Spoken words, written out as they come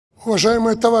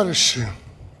Уважаемые товарищи,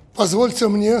 позвольте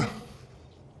мне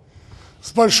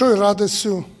с большой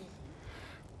радостью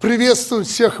приветствовать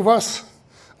всех вас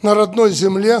на родной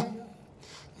земле,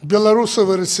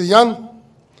 белорусов и россиян,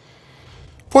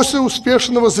 после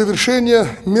успешного завершения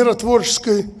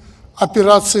миротворческой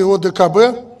операции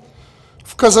ОДКБ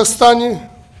в Казахстане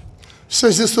в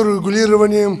связи с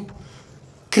урегулированием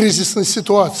кризисной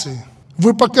ситуации.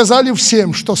 Вы показали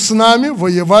всем, что с нами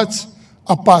воевать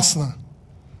опасно.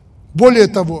 Более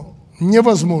того,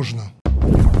 невозможно.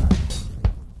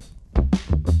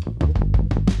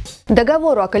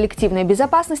 Договору о коллективной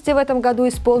безопасности в этом году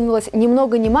исполнилось ни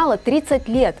много ни мало 30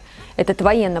 лет. Этот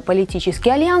военно-политический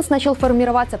альянс начал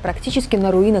формироваться практически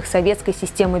на руинах советской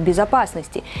системы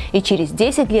безопасности и через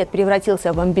 10 лет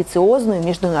превратился в амбициозную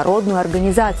международную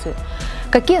организацию.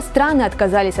 Какие страны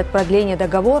отказались от продления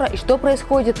договора и что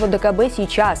происходит в ОДКБ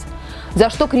сейчас? За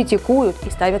что критикуют и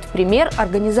ставят в пример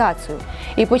организацию?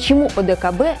 И почему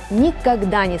ОДКБ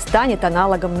никогда не станет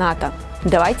аналогом НАТО?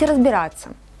 Давайте разбираться.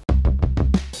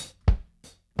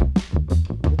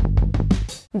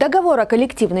 Договор о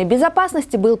коллективной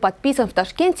безопасности был подписан в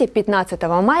Ташкенте 15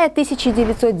 мая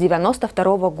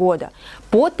 1992 года.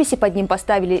 Подписи под ним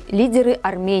поставили лидеры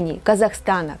Армении,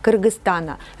 Казахстана,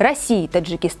 Кыргызстана, России,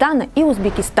 Таджикистана и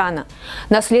Узбекистана.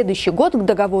 На следующий год к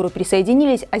договору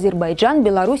присоединились Азербайджан,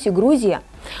 Беларусь и Грузия.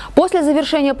 После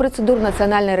завершения процедур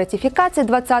национальной ратификации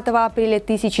 20 апреля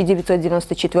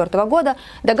 1994 года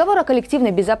договор о коллективной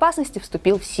безопасности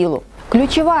вступил в силу.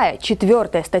 Ключевая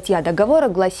 4-я статья договора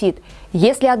гласит: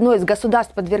 если одно из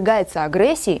государств подвергается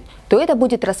агрессии, то это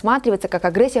будет рассматриваться как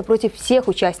агрессия против всех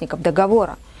участников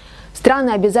договора. Страны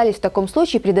обязались в таком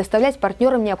случае предоставлять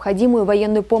партнерам необходимую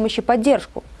военную помощь и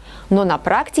поддержку. Но на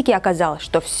практике оказалось,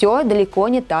 что все далеко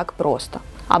не так просто.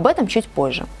 Об этом чуть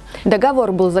позже.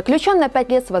 Договор был заключен на 5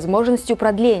 лет с возможностью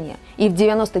продления, и в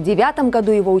 1999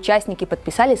 году его участники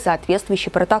подписали соответствующий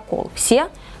протокол. Все,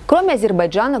 кроме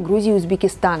Азербайджана, Грузии и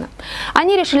Узбекистана.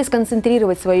 Они решили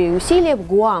сконцентрировать свои усилия в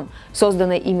ГУАМ,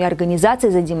 созданной ими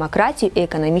Организацией за демократию и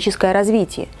экономическое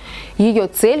развитие. Ее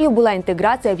целью была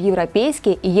интеграция в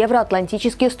европейские и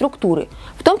евроатлантические структуры,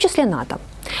 в том числе НАТО.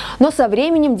 Но со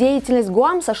временем деятельность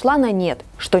ГУАМ сошла на нет,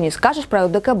 что не скажешь про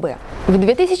ОДКБ. В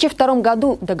 2002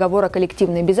 году договор о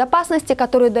коллективной безопасности,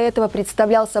 который до этого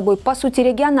представлял собой по сути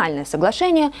региональное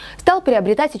соглашение, стал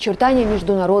приобретать очертания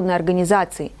международной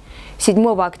организации. 7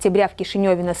 октября в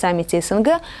Кишиневе на саммите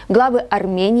СНГ главы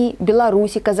Армении,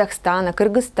 Беларуси, Казахстана,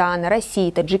 Кыргызстана, России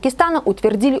и Таджикистана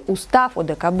утвердили устав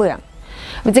ОДКБ.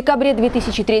 В декабре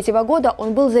 2003 года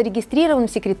он был зарегистрирован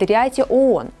в секретариате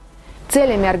ООН.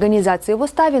 Целями организации в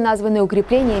уставе названы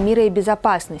укрепление мира и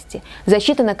безопасности,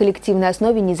 защита на коллективной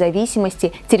основе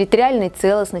независимости, территориальной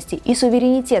целостности и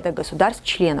суверенитета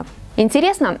государств-членов.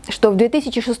 Интересно, что в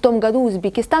 2006 году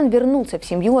Узбекистан вернулся в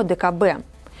семью ОДКБ.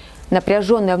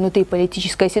 Напряженная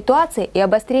внутриполитическая ситуация и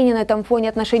обострение на этом фоне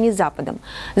отношений с Западом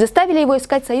заставили его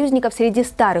искать союзников среди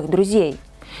старых друзей.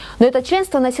 Но это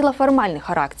членство носило формальный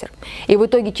характер, и в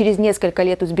итоге через несколько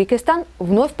лет Узбекистан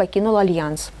вновь покинул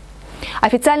альянс.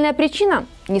 Официальная причина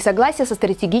 – несогласие со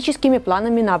стратегическими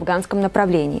планами на афганском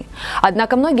направлении.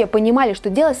 Однако многие понимали,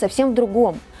 что дело совсем в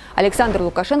другом. Александр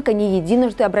Лукашенко не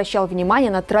единожды обращал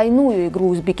внимание на тройную игру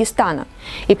Узбекистана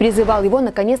и призывал его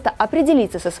наконец-то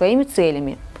определиться со своими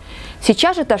целями.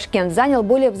 Сейчас же Ташкент занял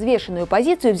более взвешенную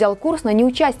позицию и взял курс на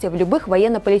неучастие в любых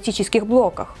военно-политических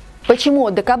блоках. Почему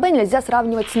ОДКБ нельзя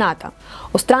сравнивать с НАТО?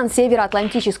 У стран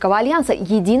Североатлантического альянса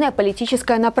единая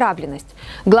политическая направленность.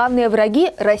 Главные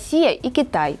враги – Россия и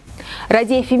Китай.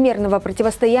 Ради эфемерного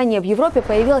противостояния в Европе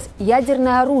появилось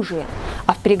ядерное оружие,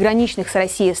 а в приграничных с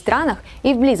Россией странах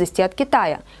и в близости от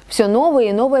Китая все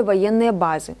новые и новые военные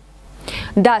базы.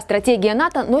 Да, стратегия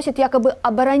НАТО носит якобы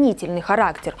оборонительный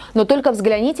характер, но только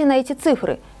взгляните на эти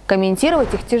цифры.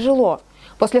 Комментировать их тяжело.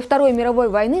 После Второй мировой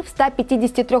войны в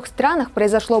 153 странах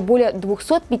произошло более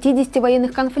 250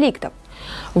 военных конфликтов.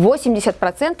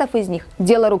 80% из них –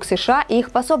 дело рук США и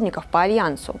их пособников по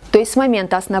альянсу. То есть с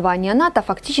момента основания НАТО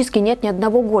фактически нет ни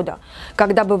одного года,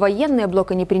 когда бы военные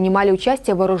блоки не принимали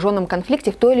участие в вооруженном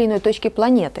конфликте в той или иной точке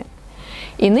планеты.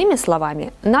 Иными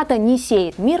словами, НАТО не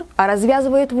сеет мир, а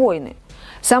развязывает войны.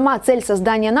 Сама цель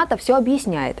создания НАТО все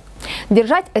объясняет.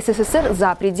 Держать СССР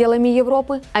за пределами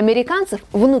Европы, американцев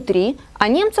внутри, а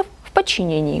немцев в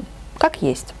подчинении. Как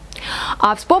есть.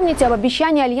 А вспомните об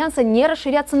обещании альянса не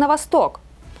расширяться на восток.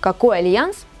 Какой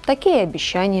альянс, такие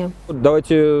обещания.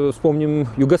 Давайте вспомним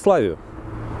Югославию.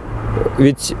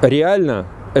 Ведь реально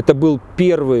это был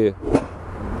первый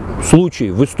случай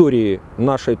в истории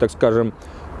нашей, так скажем,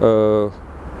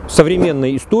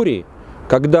 современной истории,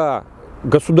 когда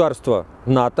государство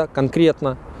НАТО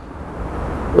конкретно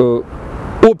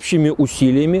общими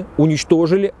усилиями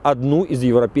уничтожили одну из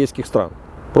европейских стран.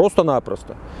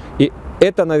 Просто-напросто. И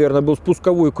это, наверное, был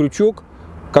спусковой крючок,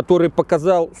 который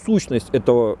показал сущность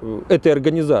этой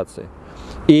организации.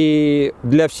 И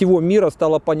для всего мира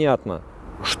стало понятно,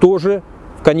 что же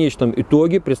в конечном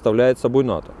итоге представляет собой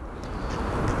НАТО.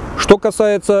 Что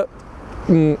касается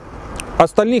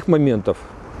остальных моментов,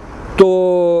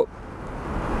 то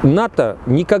НАТО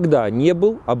никогда не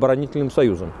был оборонительным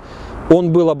союзом.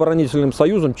 Он был оборонительным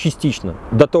союзом частично,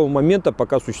 до того момента,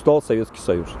 пока существовал Советский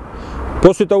Союз.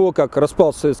 После того, как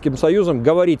распался Советским Союзом,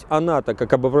 говорить о НАТО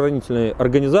как об оборонительной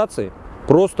организации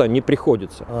просто не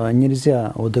приходится.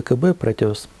 Нельзя ОДКБ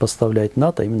противопоставлять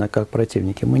НАТО именно как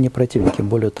противники. Мы не противники,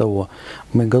 более того,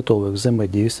 мы готовы к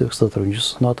взаимодействию, к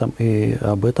сотрудничеству с НАТО, и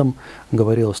об этом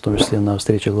говорилось в том числе на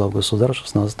встрече глав государств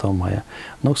 16 мая.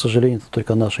 Но, к сожалению, это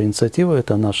только наша инициатива,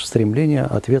 это наше стремление,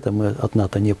 ответа мы от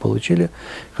НАТО не получили,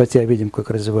 хотя видим, как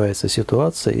развивается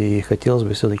ситуация, и хотелось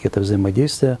бы все-таки это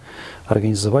взаимодействие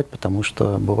организовать, потому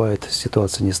что бывают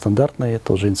ситуации нестандартные,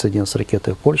 тот же инцидент с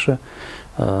ракетой в Польше,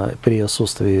 при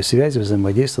отсутствии связи,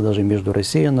 взаимодействия даже между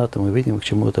Россией и НАТО, мы видим, к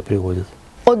чему это приводит.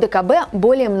 ОДКБ –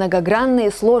 более многогранная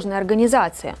и сложная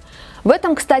организация. В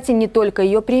этом, кстати, не только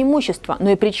ее преимущество,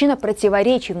 но и причина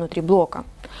противоречий внутри блока.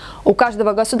 У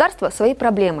каждого государства свои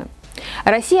проблемы.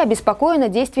 Россия обеспокоена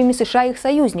действиями США и их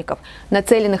союзников,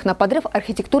 нацеленных на подрыв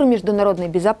архитектуры международной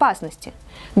безопасности.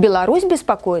 Беларусь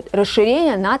беспокоит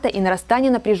расширение НАТО и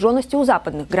нарастание напряженности у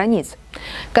западных границ.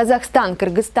 Казахстан,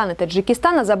 Кыргызстан и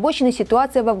Таджикистан озабочены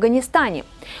ситуацией в Афганистане,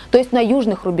 то есть на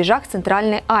южных рубежах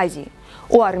Центральной Азии.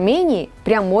 У Армении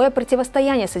прямое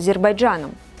противостояние с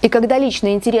Азербайджаном. И когда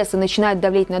личные интересы начинают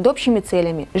давлеть над общими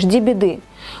целями, жди беды.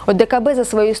 ОДКБ за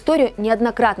свою историю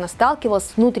неоднократно сталкивался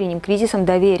с внутренним кризисом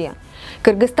доверия.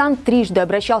 Кыргызстан трижды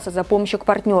обращался за помощью к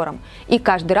партнерам и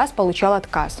каждый раз получал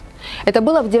отказ. Это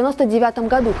было в 1999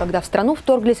 году, когда в страну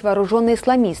вторглись вооруженные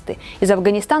исламисты из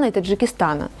Афганистана и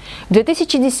Таджикистана. В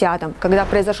 2010, когда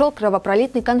произошел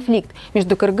кровопролитный конфликт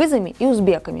между кыргызами и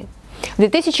узбеками. В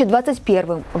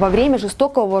 2021 во время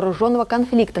жестокого вооруженного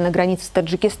конфликта на границе с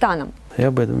Таджикистаном. Я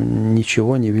бы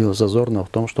ничего не видел зазорного в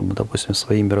том, чтобы, допустим,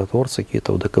 свои миротворцы,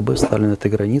 какие-то ОДКБ стали на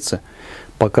этой границе,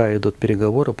 пока идут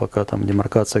переговоры, пока там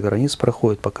демаркация границ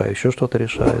проходит, пока еще что-то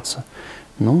решается.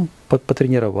 Ну,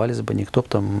 потренировались бы, никто бы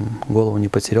там голову не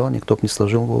потерял, никто бы не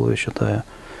сложил голову, я считаю.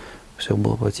 Все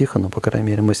было бы тихо, но, по крайней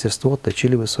мере, мастерство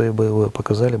отточили бы свое боевое,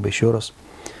 показали бы еще раз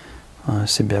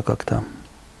себя как-то.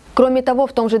 Кроме того,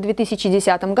 в том же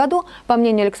 2010 году, по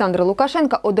мнению Александра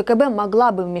Лукашенко, ОДКБ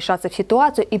могла бы вмешаться в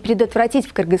ситуацию и предотвратить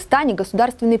в Кыргызстане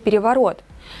государственный переворот.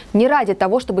 Не ради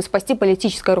того, чтобы спасти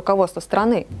политическое руководство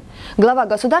страны. Глава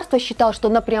государства считал, что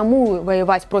напрямую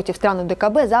воевать против стран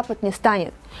ОДКБ Запад не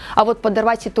станет. А вот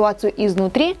подорвать ситуацию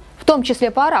изнутри, в том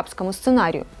числе по арабскому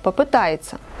сценарию,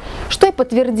 попытается. Что и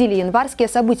подтвердили январские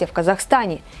события в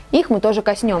Казахстане. Их мы тоже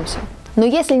коснемся. Но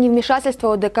если не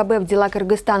вмешательство ОДКБ в дела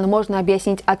Кыргызстана можно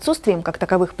объяснить отсутствием как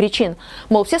таковых причин,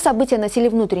 мол, все события носили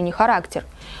внутренний характер,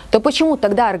 то почему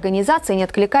тогда организация не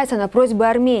откликается на просьбы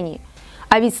Армении?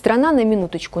 А ведь страна, на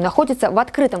минуточку, находится в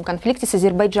открытом конфликте с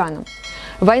Азербайджаном.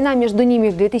 Война между ними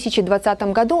в 2020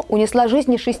 году унесла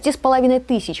жизни 6,5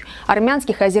 тысяч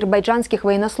армянских и азербайджанских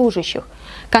военнослужащих.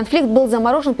 Конфликт был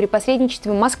заморожен при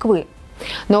посредничестве Москвы.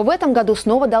 Но в этом году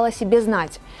снова дал о себе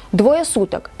знать. Двое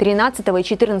суток, 13 и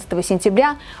 14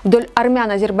 сентября, вдоль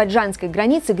армяно-азербайджанской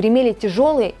границы гремели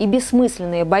тяжелые и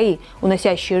бессмысленные бои,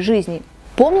 уносящие жизни.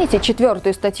 Помните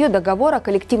 4-ю статью Договора о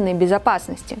коллективной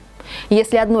безопасности?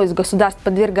 Если одно из государств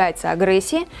подвергается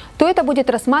агрессии, то это будет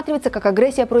рассматриваться как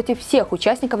агрессия против всех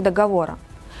участников договора.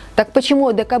 Так почему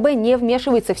ОДКБ не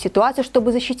вмешивается в ситуацию,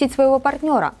 чтобы защитить своего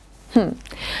партнера?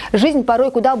 Жизнь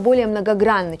порой куда более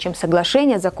многогранна, чем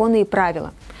соглашения, законы и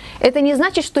правила. Это не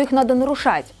значит, что их надо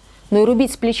нарушать, но и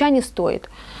рубить с плеча не стоит.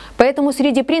 Поэтому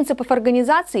среди принципов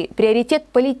организации приоритет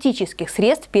политических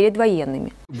средств перед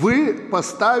военными. Вы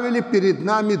поставили перед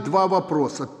нами два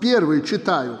вопроса. Первый,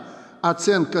 читаю,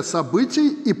 оценка событий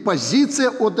и позиция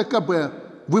ОДКБ.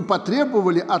 Вы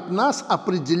потребовали от нас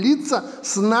определиться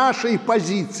с нашей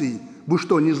позицией. Вы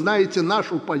что, не знаете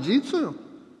нашу позицию?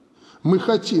 Мы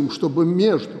хотим, чтобы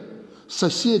между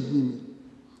соседними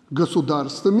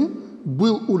государствами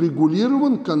был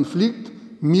урегулирован конфликт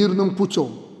мирным путем.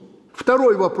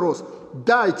 Второй вопрос.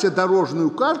 Дайте дорожную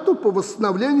карту по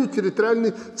восстановлению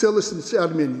территориальной целостности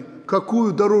Армении.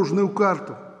 Какую дорожную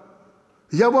карту?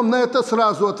 Я вам на это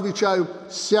сразу отвечаю.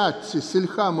 Сядьте с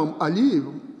Ильхамом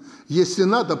Алиевым, если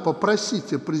надо,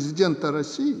 попросите президента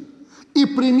России и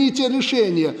примите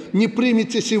решение. Не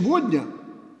примите сегодня,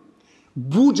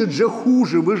 будет же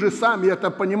хуже, вы же сами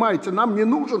это понимаете, нам не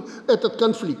нужен этот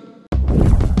конфликт.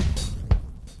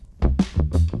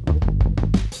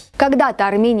 Когда-то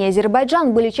Армения и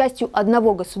Азербайджан были частью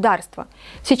одного государства.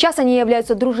 Сейчас они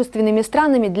являются дружественными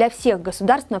странами для всех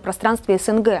государств на пространстве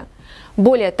СНГ.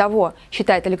 Более того,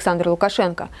 считает Александр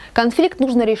Лукашенко, конфликт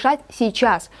нужно решать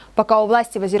сейчас, пока у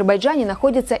власти в Азербайджане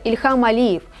находится Ильхам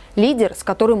Алиев, лидер, с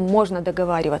которым можно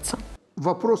договариваться.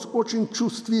 Вопрос очень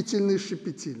чувствительный и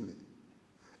щепетильный.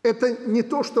 Это не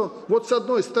то, что вот с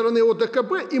одной стороны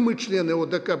ОДКБ, и мы члены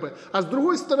ОДКБ, а с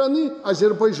другой стороны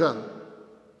Азербайджан.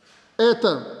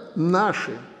 Это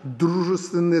наши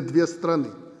дружественные две страны.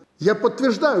 Я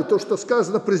подтверждаю то, что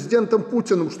сказано президентом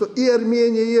Путиным, что и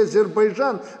Армения, и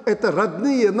Азербайджан – это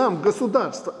родные нам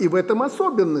государства. И в этом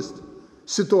особенность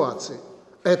ситуации.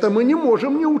 Это мы не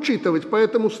можем не учитывать,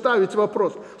 поэтому ставить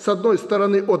вопрос с одной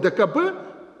стороны ОДКБ,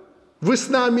 вы с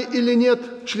нами или нет,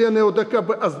 члены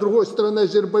ОДКБ, а с другой стороны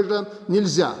Азербайджан,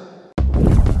 нельзя.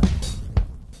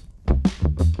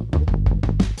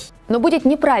 Но будет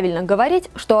неправильно говорить,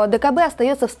 что ОДКБ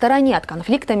остается в стороне от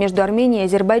конфликта между Арменией и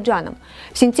Азербайджаном.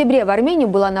 В сентябре в Армению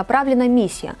была направлена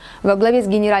миссия во главе с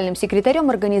генеральным секретарем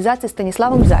организации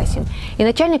Станиславом Засим и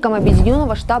начальником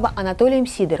объединенного штаба Анатолием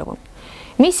Сидоровым.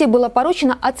 Миссии было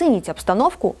поручено оценить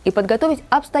обстановку и подготовить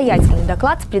обстоятельный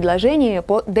доклад с предложениями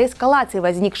по деэскалации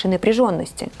возникшей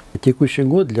напряженности. Текущий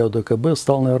год для ОДКБ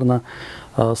стал, наверное,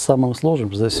 самым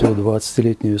сложным за всю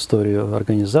 20-летнюю историю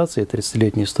организации,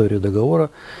 30-летнюю историю договора,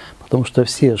 потому что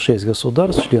все 6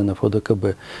 государств, членов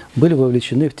ОДКБ, были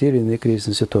вовлечены в те или иные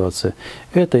кризисные ситуации.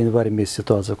 Это январь месяц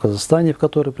ситуация в Казахстане, в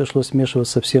которой пришлось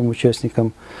вмешиваться всем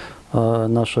участникам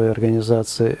нашей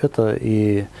организации. Это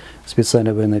и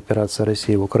специальная военная операция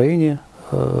России в Украине.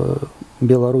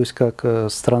 Беларусь, как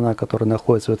страна, которая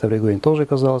находится в этом регионе, тоже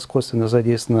оказалась косвенно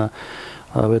задействована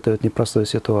в этой вот непростой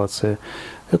ситуации.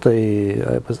 Это и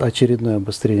очередное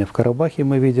обострение в Карабахе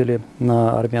мы видели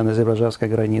на армяно-азербайджанской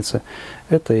границе.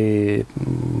 Это и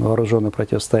вооруженное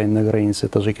противостояние на границе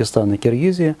Таджикистана и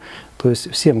Киргизии. То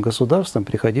есть всем государствам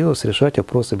приходилось решать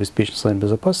вопросы обеспечения национальной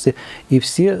безопасности, и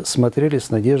все смотрели с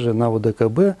надеждой на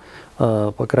ОДКБ.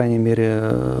 По крайней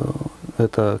мере,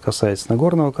 это касается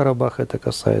Нагорного Карабаха, это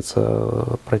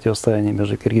касается противостояния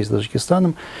между Киргизией и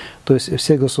Таджикистаном. То есть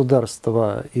все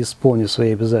государства, исполнив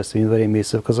свои обязательства в январе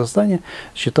месяце в Казахстане,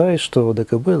 считают, что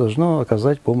ОДКБ должно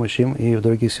оказать помощь им и в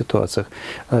других ситуациях.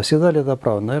 Всегда ли это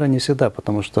правда? Наверное, не всегда,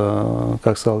 потому что,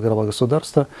 как сказал глава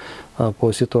государства,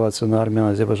 по ситуации на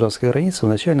армяно-азербайджанской границе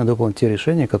вначале надо выполнить те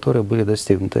решения, которые были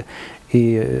достигнуты.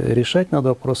 И решать надо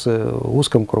вопросы в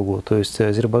узком кругу, то есть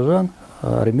Азербайджан,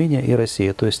 Армения и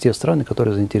Россия, то есть те страны,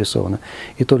 которые заинтересованы.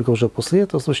 И только уже после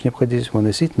этого, в случае необходимости,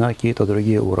 выносить на какие-то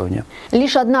другие уровни.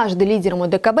 Лишь однажды лидерам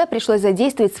ОДКБ пришлось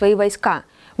задействовать свои войска.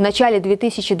 В начале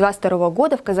 2022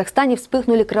 года в Казахстане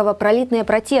вспыхнули кровопролитные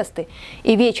протесты,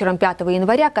 и вечером 5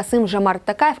 января Касым-Жомарт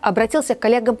Токаев обратился к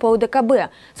коллегам по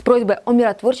ОДКБ с просьбой о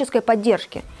миротворческой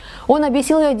поддержке. Он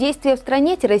объяснил ее действия в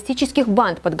стране террористических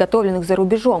банд, подготовленных за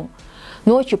рубежом.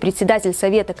 Ночью председатель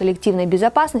Совета коллективной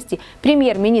безопасности,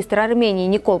 премьер-министр Армении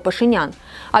Никол Пашинян,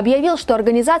 объявил, что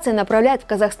организация направляет в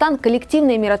Казахстан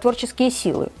коллективные миротворческие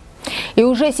силы. И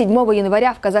уже 7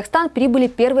 января в Казахстан прибыли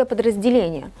первые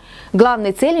подразделения.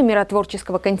 Главной целью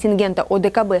миротворческого контингента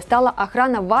ОДКБ стала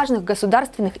охрана важных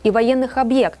государственных и военных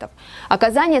объектов,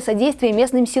 оказание содействия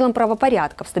местным силам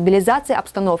правопорядка, стабилизация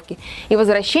обстановки и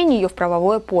возвращение ее в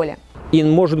правовое поле. И,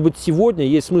 может быть, сегодня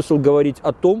есть смысл говорить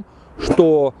о том,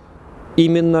 что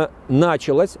именно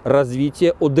началось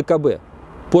развитие ОДКБ.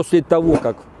 После того,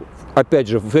 как, опять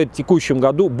же, в текущем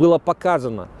году было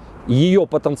показано ее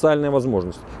потенциальная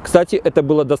возможность. Кстати, это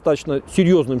было достаточно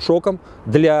серьезным шоком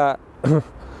для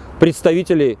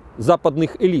представителей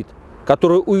западных элит,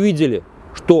 которые увидели,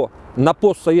 что на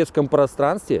постсоветском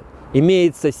пространстве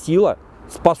имеется сила,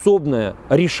 способная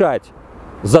решать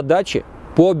задачи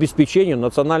по обеспечению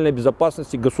национальной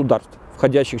безопасности государств,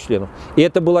 входящих членов. И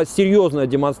это была серьезная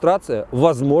демонстрация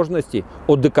возможностей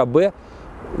ОДКБ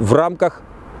в рамках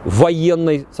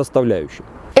военной составляющей.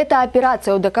 Эта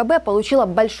операция ОДКБ получила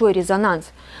большой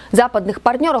резонанс. Западных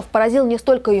партнеров поразил не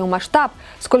столько ее масштаб,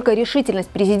 сколько решительность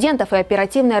президентов и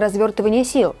оперативное развертывание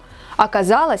сил.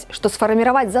 Оказалось, что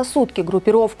сформировать за сутки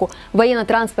группировку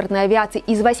военно-транспортной авиации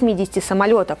из 80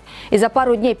 самолетов и за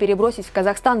пару дней перебросить в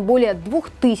Казахстан более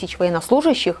 2000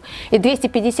 военнослужащих и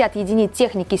 250 единиц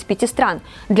техники из 5 стран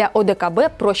для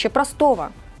ОДКБ проще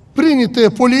простого. Принятые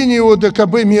по линии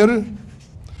ОДКБ меры,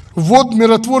 ввод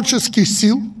миротворческих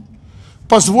сил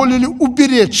позволили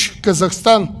уберечь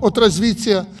Казахстан от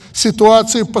развития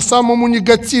ситуации по самому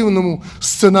негативному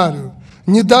сценарию,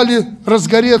 не дали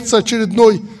разгореться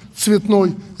очередной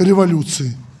цветной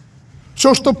революции.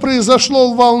 Все, что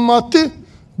произошло в Алматы,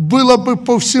 было бы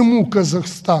по всему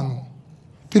Казахстану.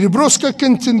 Переброска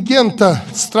контингента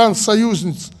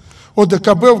стран-союзниц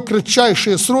ОДКБ в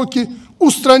кратчайшие сроки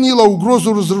устранила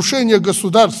угрозу разрушения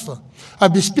государства,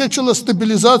 обеспечила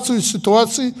стабилизацию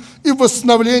ситуации и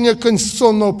восстановление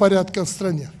конституционного порядка в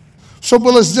стране. Все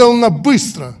было сделано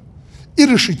быстро и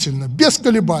решительно, без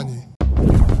колебаний.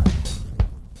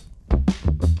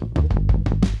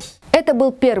 Это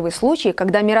был первый случай,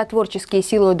 когда миротворческие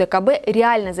силы ОДКБ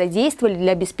реально задействовали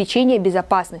для обеспечения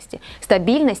безопасности,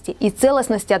 стабильности и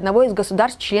целостности одного из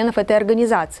государств-членов этой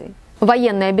организации.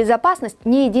 Военная безопасность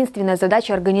не единственная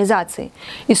задача организации.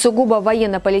 Из сугубо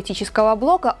военно-политического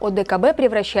блока ОДКБ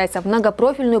превращается в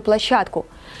многопрофильную площадку.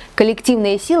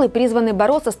 Коллективные силы призваны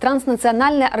бороться с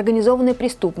транснациональной организованной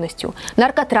преступностью,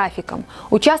 наркотрафиком,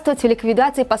 участвовать в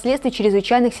ликвидации последствий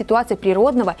чрезвычайных ситуаций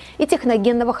природного и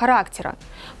техногенного характера,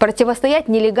 противостоять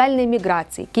нелегальной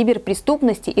миграции,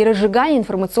 киберпреступности и разжиганию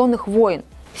информационных войн.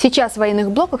 Сейчас в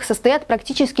военных блоках состоят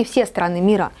практически все страны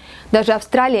мира. Даже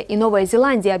Австралия и Новая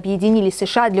Зеландия объединились с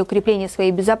США для укрепления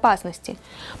своей безопасности.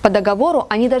 По договору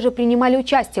они даже принимали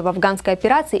участие в афганской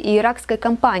операции и иракской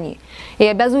кампании и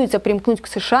обязуются примкнуть к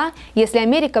США, если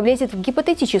Америка влезет в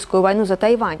гипотетическую войну за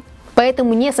Тайвань.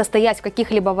 Поэтому не состоять в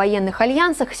каких-либо военных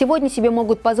альянсах сегодня себе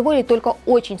могут позволить только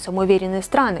очень самоуверенные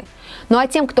страны. Ну а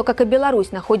тем, кто, как и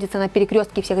Беларусь, находится на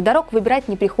перекрестке всех дорог, выбирать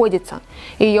не приходится.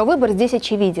 И ее выбор здесь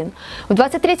очевиден. В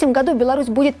 2023 году Беларусь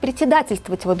будет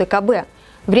председательствовать в ОДКБ.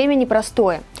 Время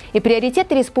непростое, и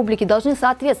приоритеты республики должны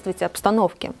соответствовать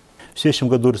обстановке. В следующем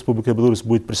году Республика Беларусь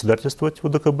будет председательствовать в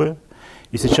ОДКБ.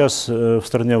 И сейчас в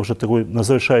стране уже на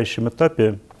завершающем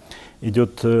этапе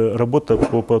идет работа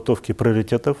по подготовке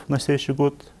приоритетов на следующий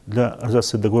год для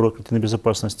организации Договора коллективной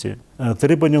безопасности.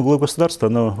 Требование глав государства,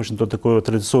 оно, в общем-то, такое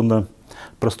традиционно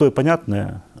простое и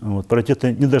понятное.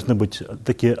 Приоритеты не должны быть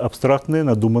такие абстрактные,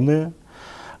 надуманные.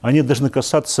 Они должны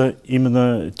касаться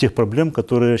именно тех проблем,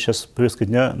 которые сейчас в повестке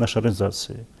дня нашей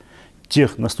организации.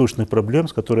 Тех насущных проблем,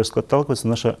 с которыми сталкивается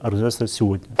наша организация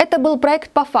сегодня. Это был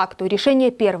проект «По факту.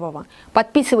 Решение первого».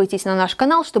 Подписывайтесь на наш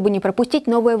канал, чтобы не пропустить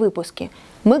новые выпуски.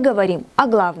 Мы говорим о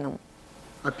главном.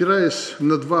 Опираясь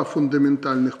на два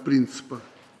фундаментальных принципа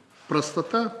 –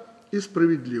 простота и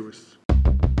справедливость.